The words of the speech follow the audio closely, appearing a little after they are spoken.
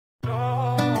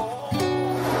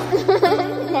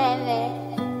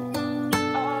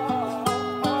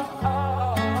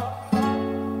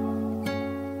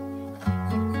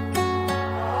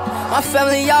My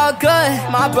family all good,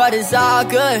 my brothers all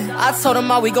good. I told them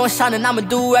all we gon' shine and I'ma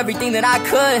do everything that I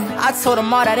could. I told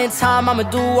them all that in time I'ma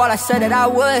do all I said that I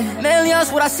would.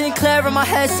 Millions what I seen clear in my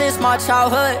head since my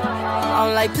childhood.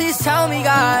 I'm like, please tell me,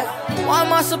 God, why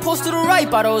am I supposed to do right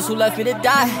by those who left me to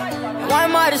die? Why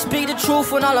am I to speak the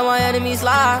truth when all of my enemies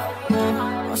lie?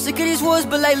 I'm sick of these woods,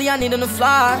 but lately I need them to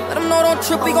fly. Let them know don't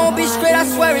trip, we gon' be straight, I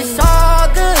swear it's all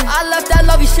good. I left that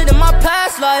lovey shit in my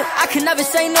past life. I can never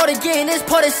say no to getting this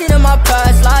part of shit in my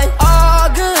past life. All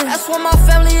good, that's what my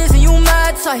family is and you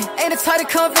mad tight. Ain't the type of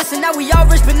convincing that we all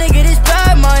rich, but nigga this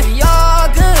bad mind. We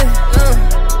all good,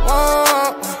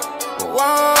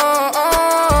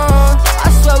 I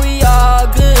swear we all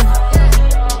good.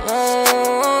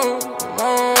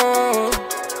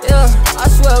 Yeah, I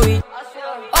swear we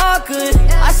all good.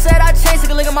 I said I changed,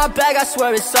 take a look at my bag, I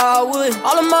swear it's all wood.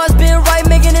 All of mine's been right,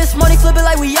 making this money, flip it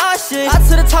like we all shit. I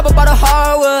to the top about the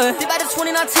hardwood. Did back to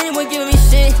 2019 when giving me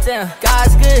shit. Damn,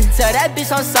 God's good. Tell that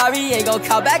bitch I'm sorry, ain't gon'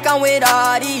 call back, I'm with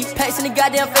all these packs in the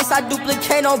goddamn face, I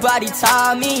duplicate, nobody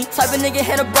tie me. Type of nigga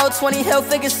hit a bro, 20 hill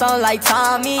figures, sound like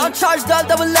Tommy. I'm charged up,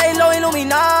 double A, low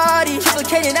Illuminati.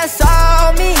 Duplicating, that's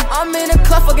all me. I'm in the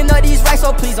club, fucking all these racks,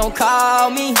 so please don't call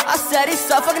me. I said it's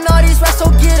up, fucking all these racks, so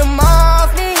get them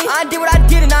off me. I did what I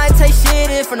did and I ain't take shit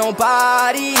in for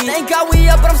nobody. Thank God we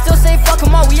up, but I'm still saying fuck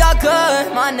 'em all, we all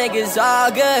good. My niggas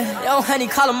all good. Yo, honey,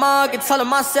 call him up and tell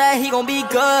him I said he gon' be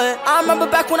good. I remember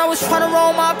back when I was tryna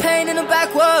roll my pain in the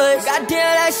backwoods. Goddamn,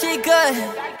 that shit good.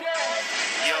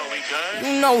 Yo, we good?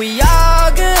 You know we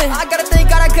all good. I gotta thank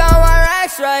God I got my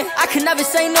racks right. I can never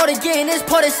say no to getting this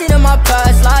part of shit in my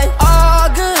past life. All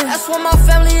good, that's what my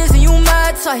family is and you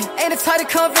mad tight. Ain't the type of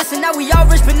convincing that we all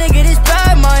rich, but nigga this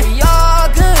bad mind. We all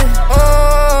good,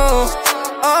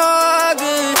 all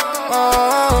good,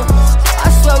 I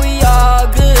swear we all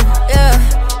good, yeah,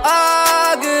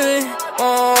 all good,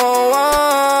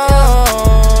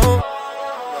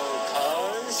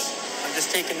 I'm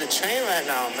just taking the train right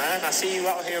now, man. I see you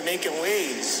out here making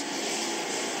waves.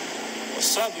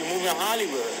 What's up? You moving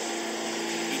Hollywood?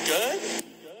 You good?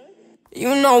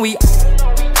 you know we